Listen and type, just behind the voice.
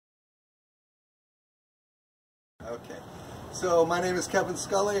Okay. So my name is Kevin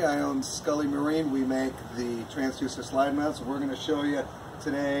Scully. I own Scully Marine. We make the Transducer Slide Mounts. We're going to show you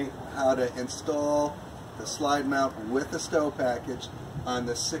today how to install the slide mount with the stow package on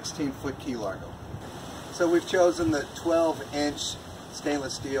the 16-foot key largo. So we've chosen the 12-inch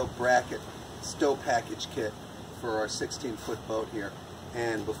stainless steel bracket stow package kit for our 16-foot boat here.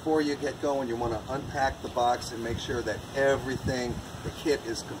 And before you get going, you want to unpack the box and make sure that everything, the kit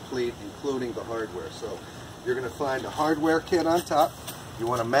is complete, including the hardware. So you're going to find a hardware kit on top. You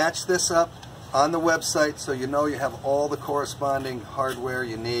want to match this up on the website so you know you have all the corresponding hardware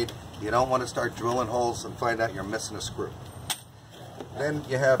you need. You don't want to start drilling holes and find out you're missing a screw. Then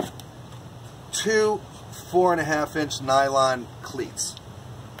you have two 4.5-inch nylon cleats.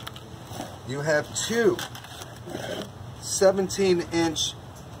 You have two 17-inch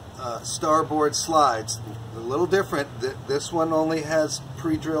starboard slides. A little different. This one only has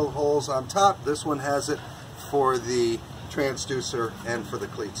pre-drilled holes on top. This one has it for the transducer and for the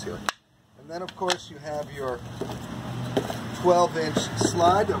cleats here. And then of course you have your 12-inch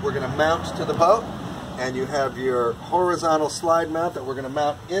slide that we're going to mount to the boat, and you have your horizontal slide mount that we're going to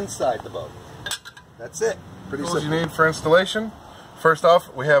mount inside the boat. That's it. Pretty simple. Tools you need for installation. First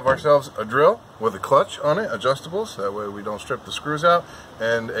off, we have ourselves a drill with a clutch on it, adjustable, so that way we don't strip the screws out,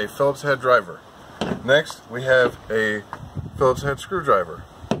 and a Phillips head driver. Next, we have a Phillips head screwdriver,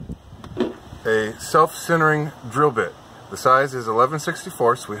 a self-centering drill bit. The size is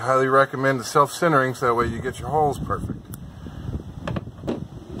 11/64. We highly recommend the self-centering so that way you get your holes perfect.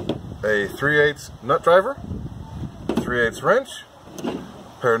 A 3/8 nut driver, 3/8 wrench, a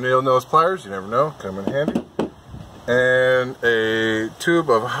pair of needle nose pliers, you never know, come in handy, and a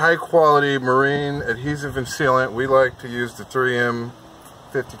tube of high quality marine adhesive and sealant. We like to use the 3M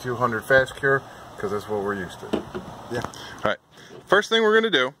 5200 Fast Cure because that's what we're used to. Yeah. Alright, first thing we're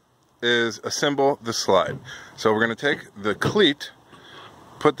going to do is assemble the slide. So we're going to take the cleat,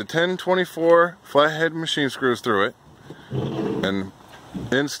 put the 1024 flathead machine screws through it, and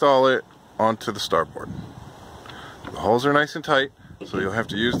install it onto the starboard. The holes are nice and tight, so you'll have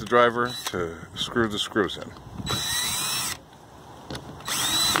to use the driver to screw the screws in.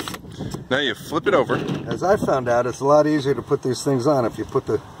 Now you flip it over. As I found out, it's a lot easier to put these things on if you put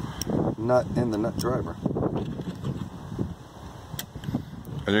the nut in the nut driver.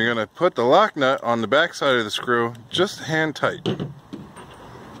 And you're going to put the lock nut on the back side of the screw, just hand tight.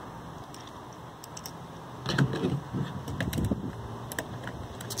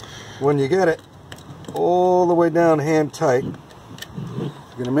 When you get it all the way down hand tight, you're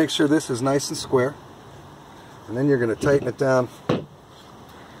going to make sure this is nice and square, and then you're going to tighten it down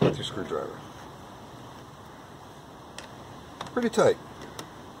with your screwdriver. Pretty tight.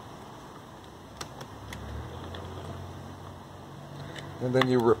 And then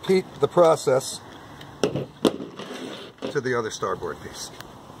you repeat the process to the other starboard piece.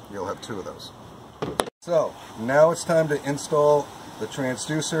 You'll have two of those. So now it's time to install the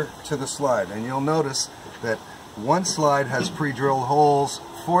transducer to the slide, and you'll notice that one slide has pre-drilled holes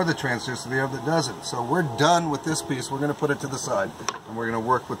for the transducer, the other doesn't. So we're done with this piece. We're going to put it to the side, and we're going to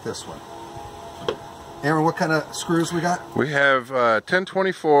work with this one. Aaron, what kind of screws we got? We have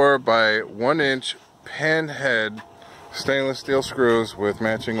 1024 by 1-inch pan head stainless steel screws with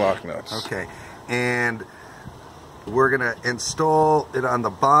matching lock nuts. Okay, and we're going to install it on the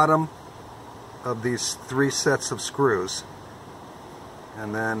bottom of these 3 sets of screws,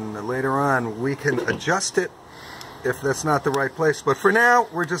 and then later on we can adjust it if that's not the right place, but for now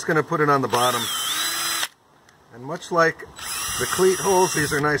we're just going to put it on the bottom. And much like the cleat holes,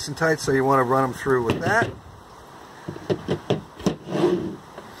 these are nice and tight, so you want to run them through with that. You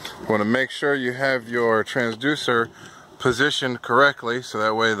want to make sure you have your transducer positioned correctly so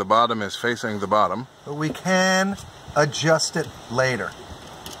that way the bottom is facing the bottom. But we can adjust it later.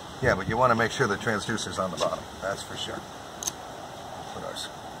 Yeah, but you want to make sure the transducer's on the bottom, that's for sure. Put our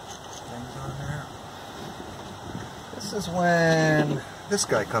things on there. This is when this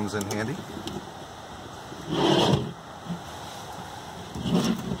guy comes in handy.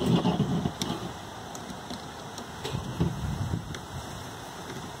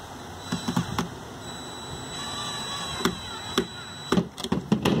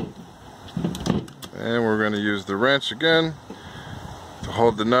 And we're going to use the wrench again to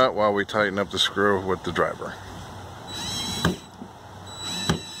hold the nut while we tighten up the screw with the driver.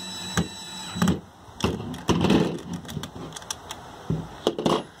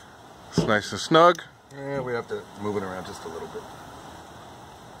 It's nice and snug. And we have to move it around just a little bit.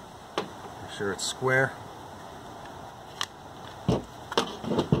 Make sure it's square.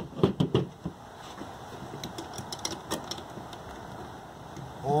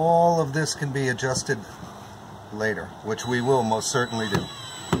 All of this can be adjusted later, which we will most certainly do.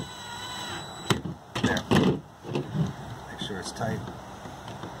 There. Make sure it's tight.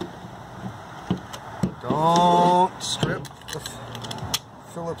 Don't strip the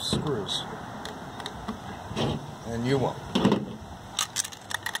Phillips screws. And you won't.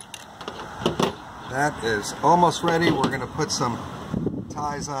 That is almost ready. We're going to put some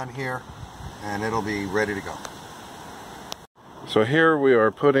ties on here and it'll be ready to go. So here we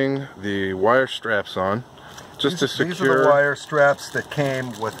are putting the wire straps on just to secure. These are the wire straps that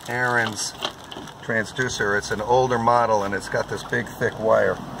came with Aaron's transducer. It's an older model and it's got this big thick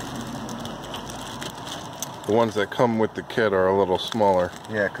wire. The ones that come with the kit are a little smaller.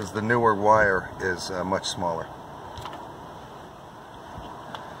 Yeah, because the newer wire is much smaller.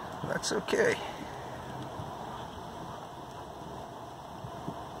 That's okay.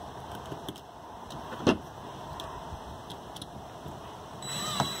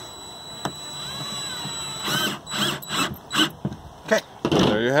 Okay.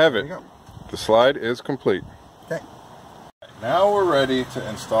 There you have it. There you go. The slide is complete. Okay. Now we're ready to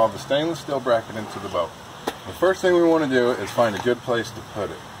install the stainless steel bracket into the boat. The first thing we want to do is find a good place to put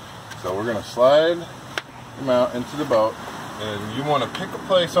it. So we're going to slide the mount into the boat, and you want to pick a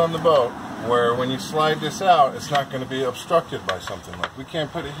place on the boat where when you slide this out, it's not going to be obstructed by something. Like we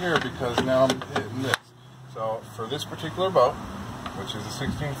can't put it here because now I'm hitting this. So for this particular boat, which is a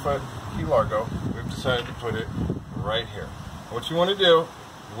 16-foot Key Largo, we've decided to put it right here. What you want to do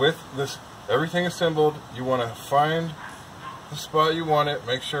with this, everything assembled, you want to find the spot you want it,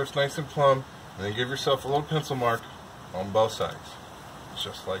 make sure it's nice and plumb, and then give yourself a little pencil mark on both sides,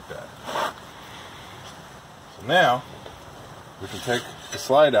 just like that. So now we can take the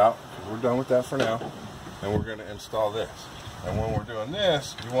slide out, because we're done with that for now, and we're going to install this. And when we're doing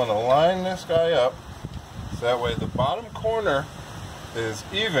this, you want to line this guy up so that way the bottom corner is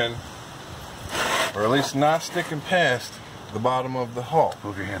even, or at least not sticking past the bottom of the hull.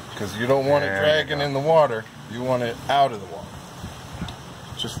 Move your hand. Because you don't want it dragging in the water, you want it out of the water.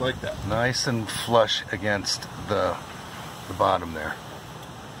 Just like that. Nice and flush against the bottom there.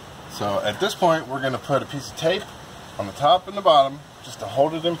 So at this point, we're going to put a piece of tape on the top and the bottom just to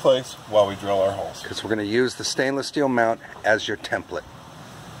hold it in place while we drill our holes. Because we're going to use the stainless steel mount as your template.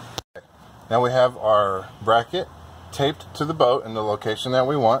 Now we have our bracket taped to the boat in the location that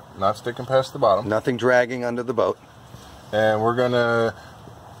we want, not sticking past the bottom. Nothing dragging under the boat. And we're going to,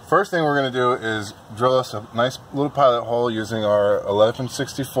 first thing we're going to do is drill us a nice little pilot hole using our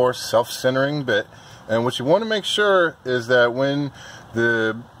 11/64 self-centering bit. And what you want to make sure is that when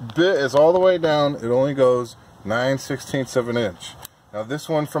the bit is all the way down, it only goes 9/16 of an inch. Now this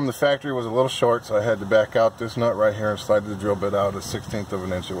one from the factory was a little short, so I had to back out this nut right here and slide the drill bit out a 1/16 of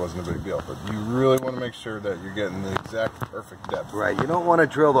an inch. It wasn't a big deal, but you really want to make sure that you're getting the exact perfect depth. Right, you don't want to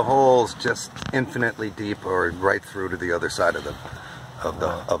drill the holes just infinitely deep or right through to the other side of the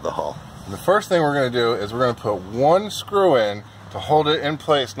hull. And the first thing we're going to do is we're going to put one screw in to hold it in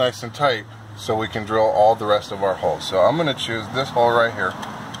place nice and tight so we can drill all the rest of our holes. So I'm going to choose this hole right here.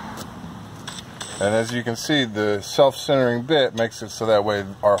 And as you can see, the self-centering bit makes it so that way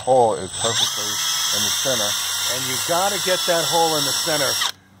our hole is perfectly in the center. And you've got to get that hole in the center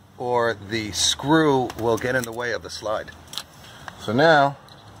or the screw will get in the way of the slide. So now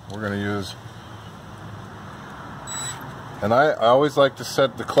we're going to use, and I always like to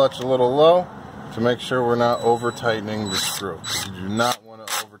set the clutch a little low to make sure we're not over tightening the screw. You do not want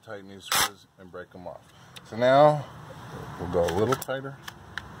to over tighten these screws and break them off. So now we'll go a little tighter.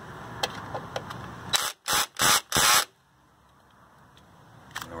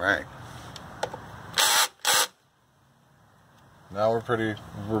 Right. Now we're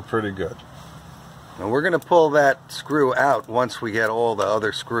pretty good. Now we're going to pull that screw out once we get all the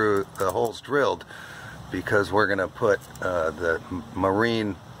other holes drilled, because we're going to put the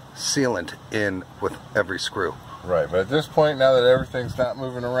marine sealant in with every screw. Right, but at this point, now that everything's not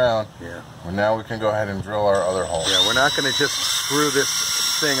moving around, yeah, well, now we can go ahead and drill our other holes. Yeah, we're not going to just screw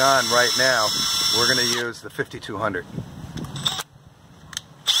this thing on right now. We're going to use the 5200.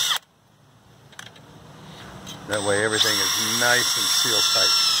 That way everything is nice and sealed tight.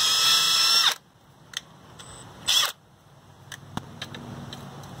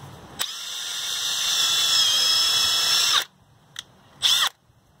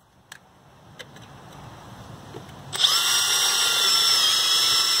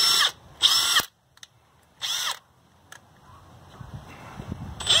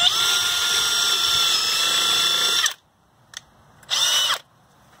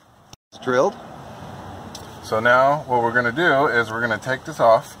 It's drilled. So now what we're going to do is we're going to take this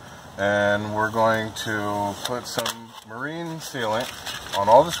off and we're going to put some marine sealant on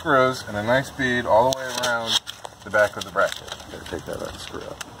all the screws and a nice bead all the way around the back of the bracket. Gotta take that out and screw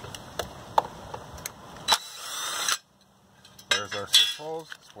out. There's our 6 holes.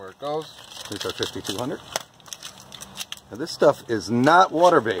 That's where it goes. Here's our 5200. Now this stuff is not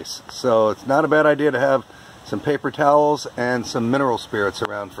water-based, so it's not a bad idea to have some paper towels and some mineral spirits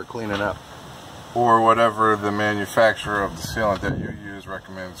around for cleaning up. Or whatever the manufacturer of the sealant that you use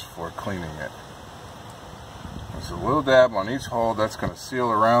recommends for cleaning it. There's a little dab on each hole. That's going to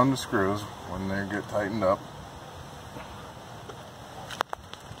seal around the screws when they get tightened up.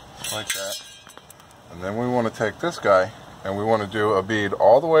 Like that. And then we want to take this guy and we want to do a bead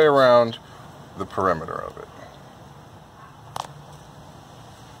all the way around the perimeter of it.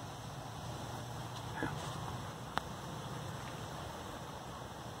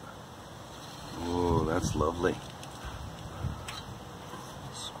 Oh, that's lovely.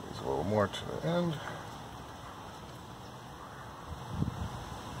 Squeeze a little more to the end.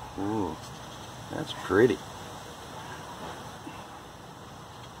 Ooh, that's pretty.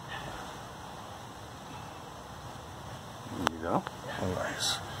 There you go.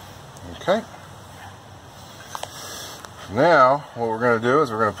 Nice. Okay. Now, what we're going to do is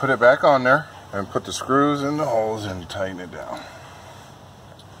we're going to put it back on there and put the screws in the holes and tighten it down.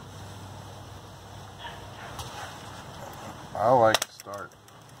 I like to start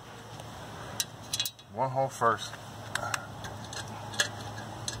one hole first.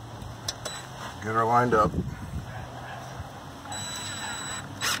 Get her lined up.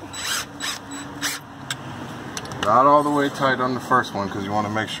 Not all the way tight on the first one because you want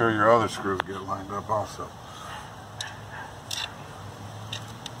to make sure your other screws get lined up also.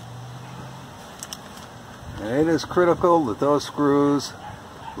 It is critical that those screws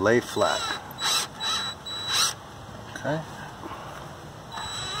lay flat. Okay.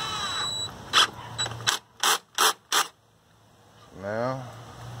 Now,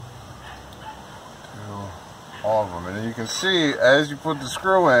 do all of them. And you can see as you put the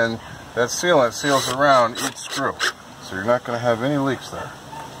screw in, that sealant seals around each screw. So you're not going to have any leaks there.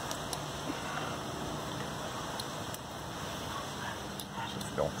 So if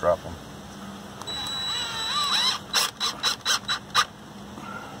you don't drop them.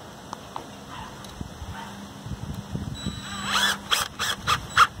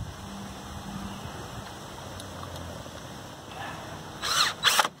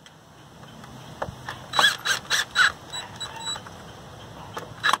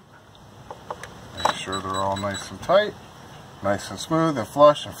 Sure they're all nice and tight, nice and smooth and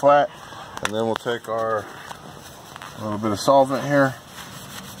flush and flat. And then we'll take our little bit of solvent here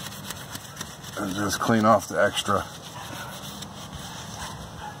and just clean off the extra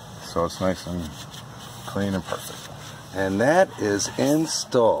so it's nice and clean and perfect. And that is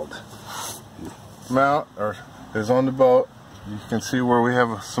installed. Mount is on the boat. You can see where we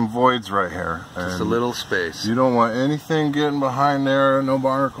have some voids right here. Just a little space. You don't want anything getting behind there, no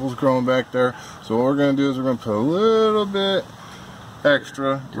barnacles growing back there. So what we're going to do is we're going to put a little bit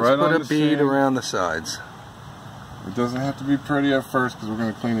extra right on the Just put a bead around the sides. It doesn't have to be pretty at first because we're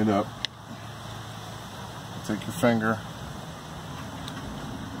going to clean it up. Take your finger,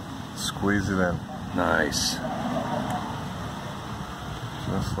 squeeze it in. Nice.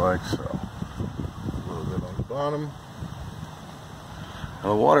 Just like so. A little bit on the bottom.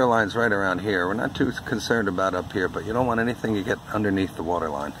 Well, the water line's right around here. We're not too concerned about up here, but you don't want anything to get underneath the water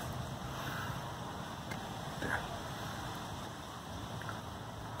line. There.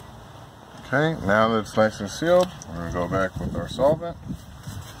 Okay, now that it's nice and sealed, we're going to go back with our solvent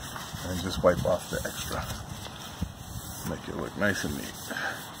and just wipe off the extra. Make it look nice and neat.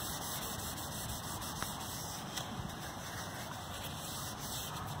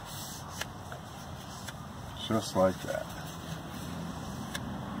 Just like that.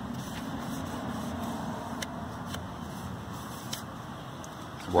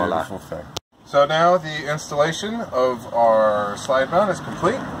 Voila. Beautiful thing. So now the installation of our slide mount is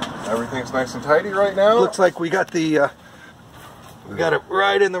complete. Everything's nice and tidy right now. Looks like we got the we got it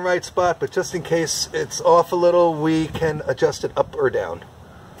right in the right spot, but just in case it's off a little, we can adjust it up or down.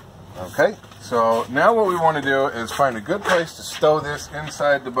 Okay, so now what we want to do is find a good place to stow this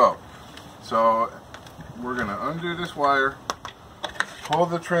inside the boat. So we're going to undo this wire, pull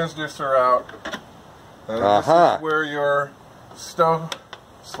the transducer out, and this is where your stow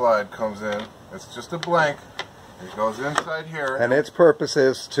slide comes in. It's just a blank. It goes inside here. And its purpose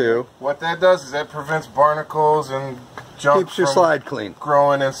is to... What that does is that prevents barnacles and junk keeps your slide clean.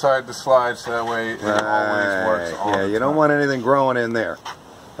 Growing inside the slide, so that way it always works all the time. You don't want anything growing in there.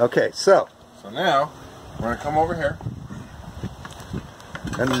 Okay, so now we're going to come over here.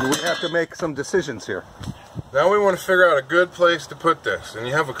 And we have to make some decisions here. Now we want to figure out a good place to put this, and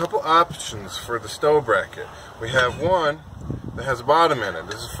you have a couple options for the stow bracket. We have one that has a bottom in it.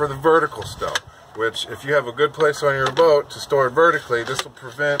 This is for the vertical stow, which if you have a good place on your boat to store it vertically, this will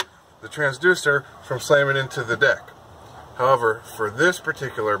prevent the transducer from slamming into the deck. However, for this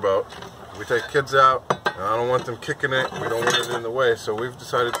particular boat, we take kids out, and I don't want them kicking it, we don't want it in the way, so we've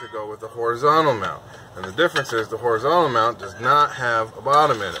decided to go with the horizontal mount. And the difference is the horizontal mount does not have a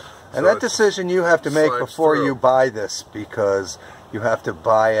bottom in it. And that decision you have to make before you buy this, because you have to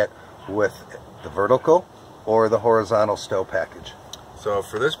buy it with the vertical or the horizontal stow package. So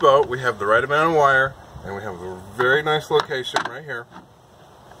for this boat, we have the right amount of wire, and we have a very nice location right here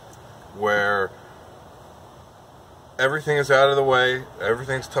where everything is out of the way,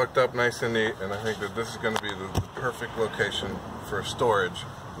 everything's tucked up nice and neat, and I think that this is going to be the perfect location for storage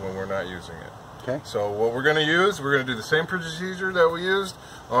when we're not using it. Okay. So what we're going to use, we're going to do the same procedure that we used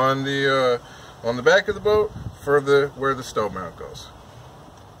on the back of the boat for where the stow mount goes.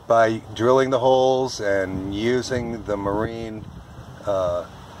 By drilling the holes and using the marine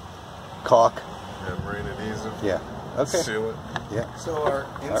caulk. Yeah, marine adhesive. Yeah. Okay. Seal it. Yeah. So our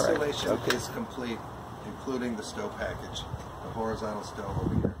installation Okay. is complete, including the stow package, the horizontal stow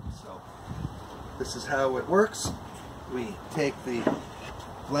over here. So this is how it works. We take the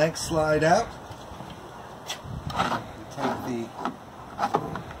blank slide out. We take the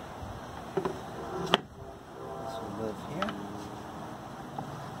this will live here.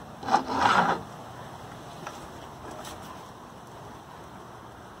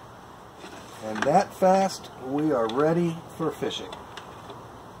 And that fast, we are ready for fishing.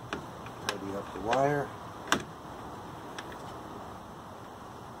 Tidy up the wire.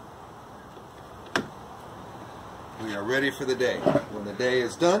 We are ready for the day. When the day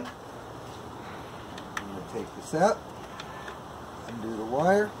is done, I'm going to take this out, undo the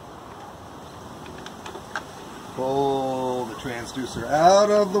wire, pull the transducer out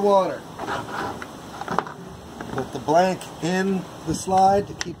of the water. Put the blank in the slide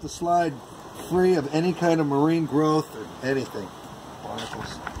to keep the slide free of any kind of marine growth or anything.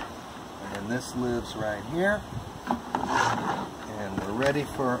 Barnacles. And then this lives right here. And we're ready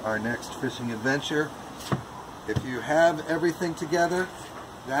for our next fishing adventure. If you have everything together,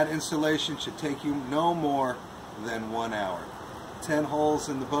 that installation should take you no more than 1 hour. 10 holes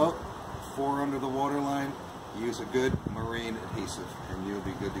in the boat, 4 under the waterline. Use a good marine adhesive and you'll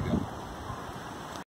be good to go.